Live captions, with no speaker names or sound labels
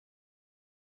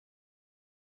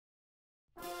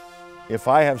If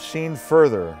I have seen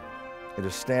further, it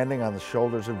is standing on the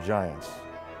shoulders of giants.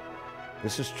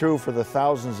 This is true for the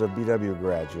thousands of BW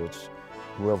graduates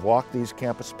who have walked these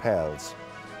campus paths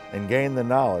and gained the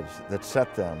knowledge that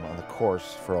set them on the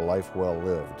course for a life well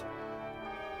lived.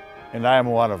 And I am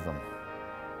one of them.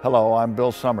 Hello, I'm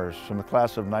Bill Summers from the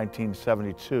class of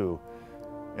 1972,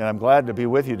 and I'm glad to be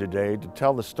with you today to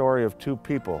tell the story of two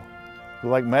people who,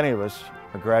 like many of us,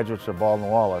 are graduates of Baldwin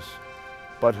Wallace,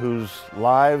 but whose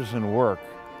lives and work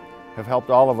have helped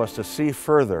all of us to see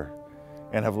further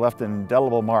and have left an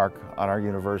indelible mark on our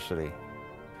university.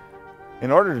 In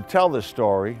order to tell this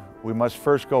story, we must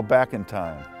first go back in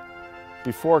time,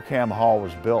 before Cam Hall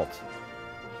was built,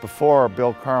 before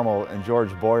Bill Carmel and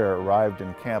George Boyer arrived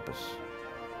in campus,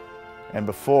 and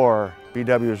before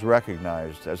BW was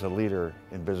recognized as a leader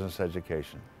in business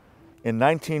education. In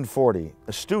 1940,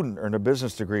 a student earned a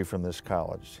business degree from this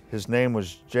college. His name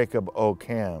was Jacob O.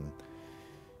 Cam.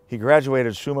 He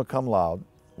graduated summa cum laude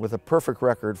with a perfect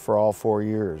record for all 4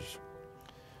 years.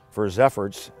 For his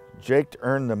efforts, Jake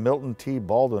earned the Milton T.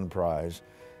 Baldwin Prize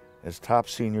as top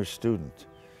senior student,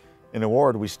 an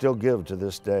award we still give to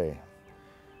this day.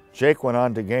 Jake went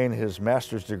on to gain his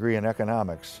master's degree in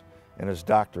economics and his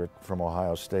doctorate from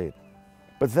Ohio State.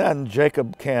 But then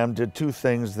Jacob Cam did two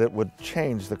things that would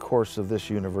change the course of this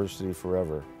university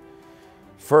forever.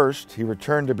 First, he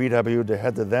returned to BW to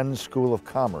head the then School of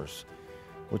Commerce,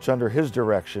 which under his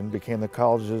direction became the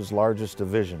college's largest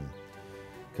division,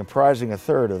 comprising a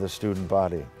third of the student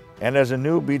body. And as a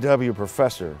new BW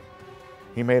professor,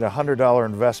 he made a $100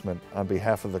 investment on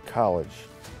behalf of the college,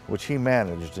 which he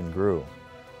managed and grew.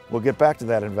 We'll get back to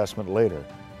that investment later,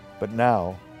 but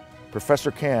now,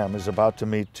 Professor Cam is about to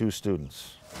meet two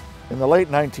students. In the late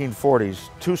 1940s,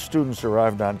 two students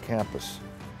arrived on campus,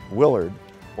 Willard,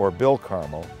 or Bill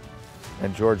Carmel,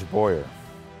 and George Boyer.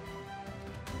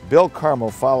 Bill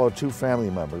Carmel followed two family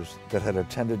members that had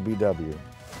attended BW,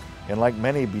 and like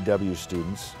many BW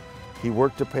students, he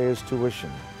worked to pay his tuition,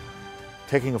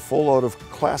 taking a full load of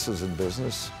classes in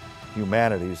business,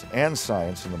 humanities, and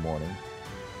science in the morning,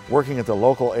 working at the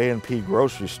local A&P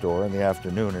grocery store in the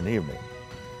afternoon and evening.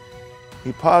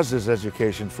 He paused his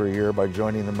education for a year by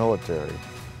joining the military,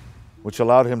 which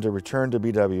allowed him to return to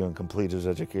BW and complete his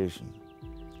education.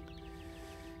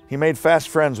 He made fast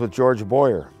friends with George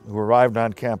Boyer, who arrived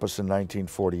on campus in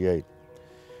 1948.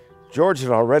 George had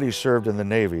already served in the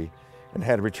Navy and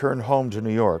had returned home to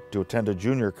New York to attend a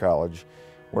junior college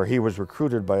where he was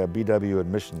recruited by a BW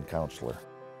admission counselor.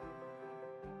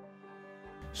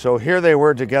 So here they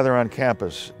were together on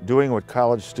campus, doing what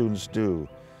college students do,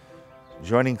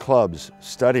 joining clubs,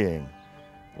 studying,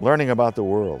 learning about the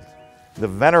world. The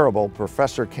venerable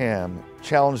Professor Cam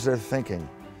challenged their thinking,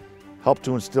 helped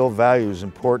to instill values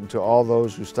important to all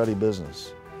those who study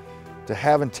business, to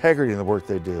have integrity in the work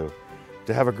they do,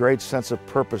 to have a great sense of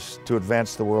purpose to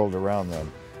advance the world around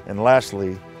them, and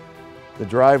lastly, the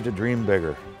drive to dream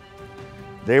bigger.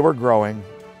 They were growing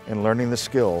and learning the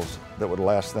skills that would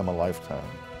last them a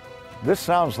lifetime. This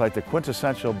sounds like the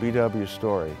quintessential BW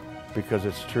story because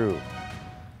it's true.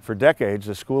 For decades,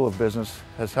 the School of Business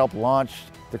has helped launch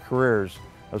the careers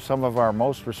of some of our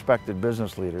most respected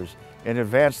business leaders and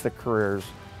advance the careers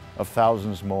of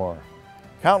thousands more.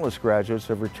 Countless graduates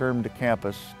have returned to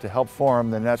campus to help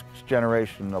form the next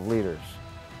generation of leaders,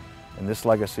 and this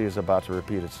legacy is about to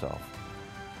repeat itself.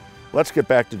 Let's get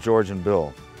back to George and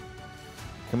Bill.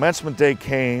 Commencement day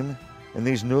came, and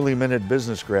these newly minted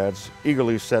business grads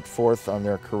eagerly set forth on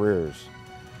their careers.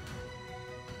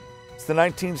 It's the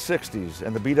 1960s,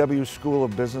 and the BW School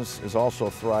of Business is also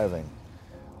thriving.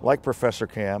 Like Professor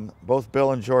Cam, both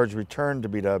Bill and George returned to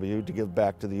BW to give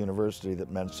back to the university that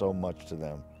meant so much to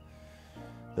them.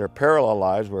 Their parallel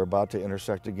lives were about to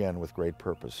intersect again with great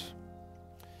purpose.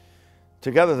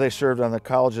 Together they served on the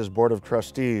college's Board of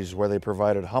Trustees, where they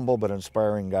provided humble but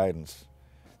inspiring guidance.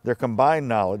 Their combined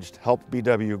knowledge helped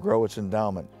BW grow its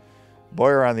endowment,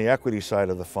 Boyer on the equity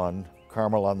side of the fund,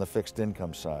 Carmel on the fixed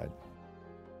income side.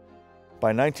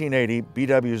 By 1980,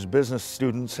 BW's business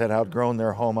students had outgrown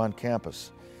their home on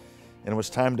campus, and it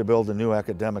was time to build a new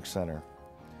academic center.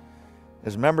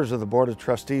 As members of the Board of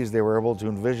Trustees, they were able to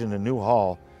envision a new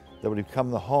hall that would become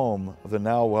the home of the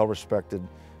now well-respected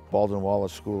Baldwin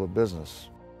Wallace School of Business.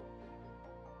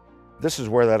 This is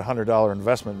where that $100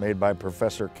 investment made by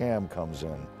Professor Cam comes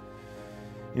in.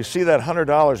 You see, that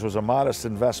 $100 was a modest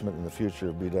investment in the future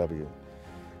of BW.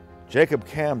 Jacob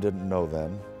Cam didn't know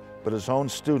then, but his own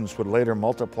students would later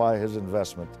multiply his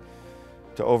investment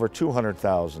to over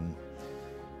 $200,000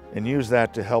 and use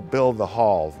that to help build the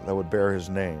hall that would bear his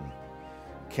name.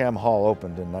 Cam Hall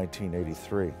opened in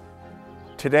 1983.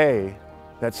 Today,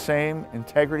 that same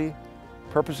integrity,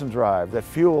 purpose and drive that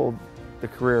fueled the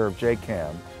career of J.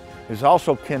 Cam is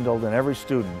also kindled in every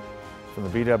student from the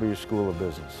BW School of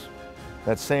Business.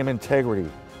 That same integrity,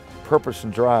 purpose,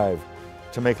 and drive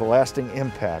to make a lasting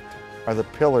impact are the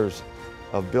pillars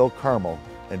of Bill Carmel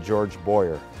and George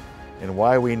Boyer, and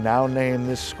why we now name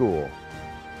this school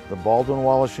the Baldwin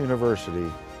Wallace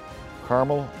University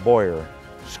Carmel Boyer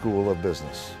School of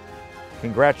Business.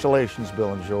 Congratulations,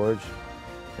 Bill and George,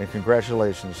 and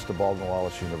congratulations to Baldwin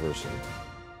Wallace University.